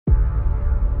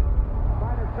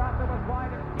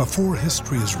Before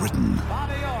history is written,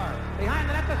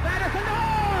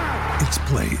 it's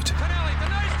played.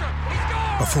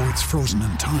 Before it's frozen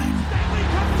in time,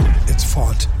 it's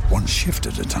fought one shift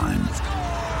at a time.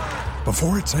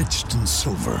 Before it's etched in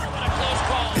silver,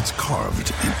 it's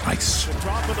carved in ice.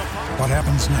 What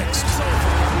happens next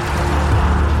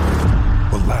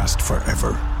will last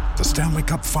forever. The Stanley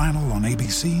Cup Final on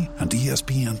ABC and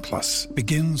ESPN Plus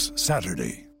begins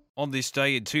Saturday. On this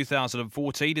day in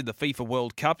 2014 in the FIFA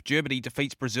World Cup, Germany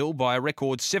defeats Brazil by a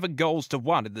record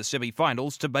 7-1 in the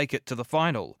semi-finals to make it to the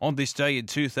final. On this day in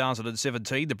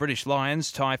 2017, the British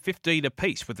Lions tie 15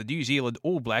 apiece with the New Zealand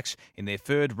All Blacks in their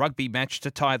third rugby match to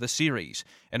tie the series.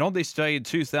 And on this day in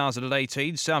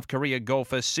 2018, South Korea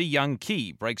golfer Si Young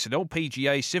Ki breaks an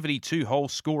LPGA 72-hole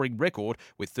scoring record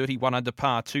with 31 under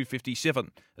par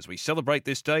 257. As we celebrate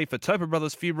this day for Tobin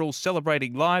Brothers Funerals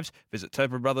Celebrating Lives, visit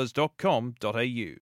tobinbrothers.com.au.